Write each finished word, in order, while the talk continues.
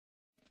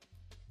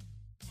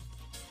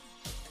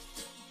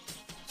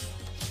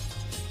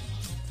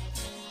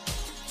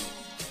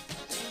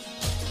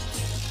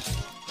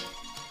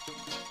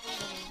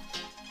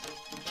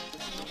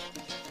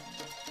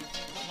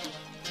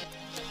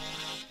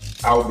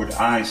Albert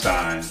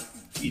Einstein,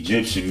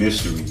 Egyptian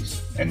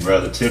Mysteries, and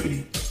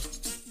Relativity.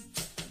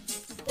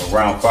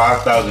 Around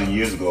 5,000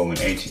 years ago in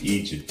ancient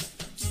Egypt,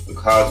 the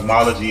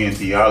cosmology and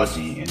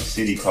theology in a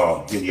city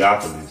called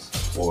Heliopolis,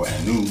 or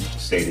Annu,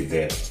 stated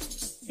that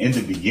in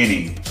the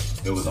beginning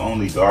there was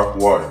only dark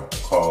water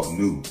called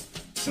Nu,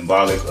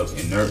 symbolic of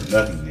inert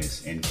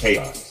nothingness and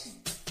chaos.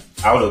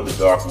 Out of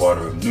the dark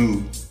water of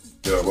Nu,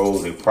 there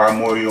arose a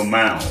primordial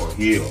mound or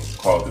hill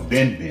called the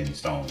BenBen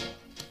Stone.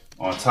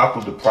 On top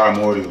of the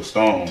primordial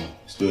stone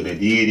stood a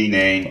deity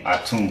named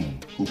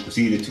Atum, who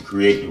proceeded to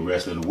create the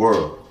rest of the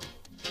world.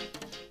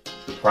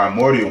 The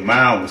primordial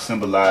mound was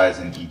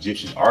symbolized in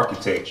Egyptian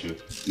architecture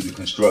through the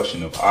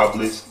construction of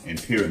obelisks and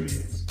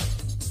pyramids.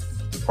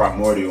 The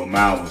primordial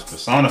mound was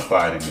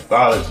personified in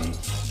mythology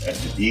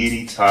as the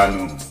deity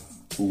Ta-Nun,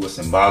 who was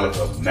symbolic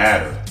of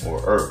matter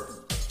or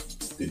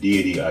earth. The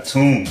deity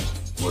Atum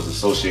was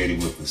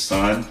associated with the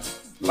sun,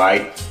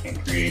 light, and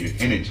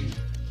creative energy.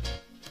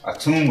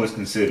 Atum was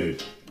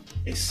considered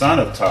a son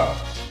of Ptah,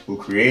 who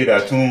created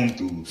Atum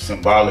through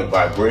symbolic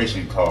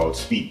vibration called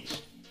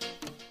speech.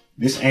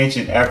 This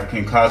ancient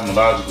African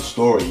cosmological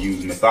story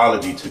used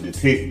mythology to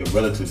depict the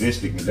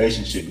relativistic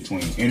relationship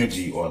between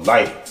energy or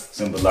light,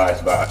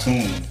 symbolized by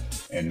Atum,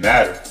 and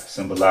matter,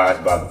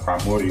 symbolized by the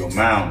primordial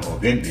mound or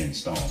BenBen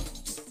Stone.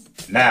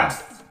 Now,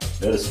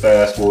 let us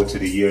fast forward to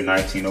the year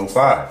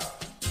 1905.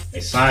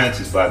 A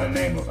scientist by the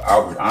name of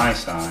Albert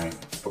Einstein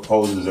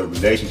proposes a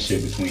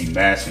relationship between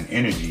mass and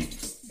energy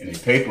in a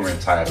paper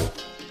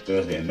entitled,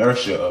 "Does the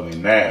inertia of a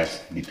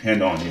mass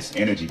depend on its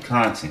energy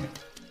content?"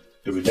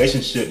 The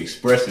relationship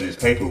expressed in this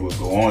paper would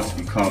go on to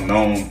become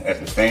known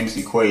as the famous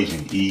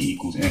equation E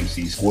 =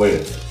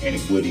 mc², and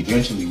it would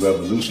eventually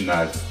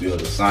revolutionize the field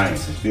of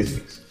science and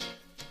physics.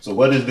 So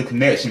what is the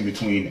connection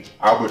between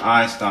Albert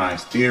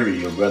Einstein's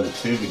theory of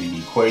relativity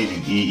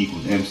equation E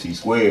 =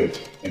 mc²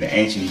 and the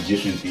ancient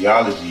Egyptian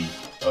theology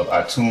of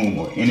Atum,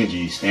 or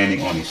energy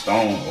standing on a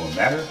stone or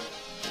matter?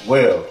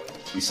 Well,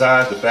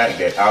 besides the fact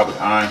that Albert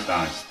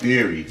Einstein's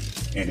theory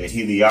and the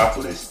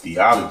Heliopolis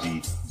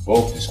theology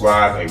both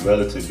describe a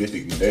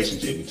relativistic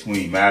relationship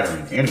between matter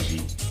and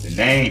energy, the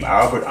name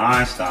Albert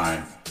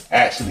Einstein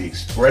actually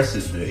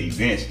expresses the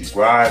events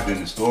described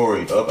in the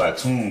story of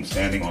Atum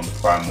standing on the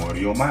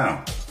primordial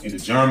mound. In the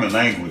German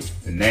language,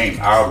 the name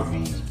Albert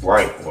means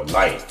bright or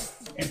light,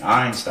 and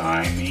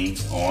Einstein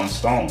means on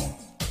stone.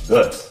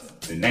 Thus,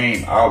 the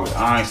name Albert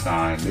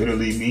Einstein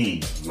literally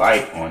means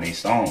light on a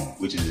stone,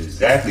 which is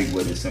exactly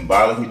what is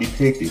symbolically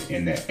depicted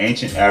in the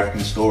ancient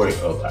African story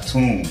of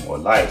Atum, or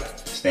light,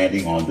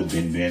 standing on the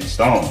BenBen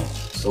Stone.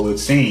 So it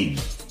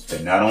seems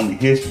that not only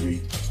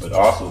history, but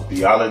also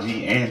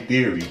theology and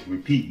theory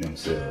repeat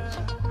themselves.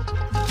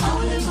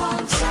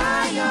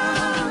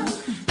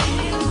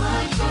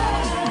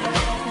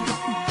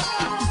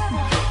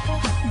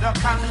 The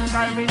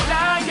conquering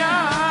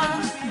lion.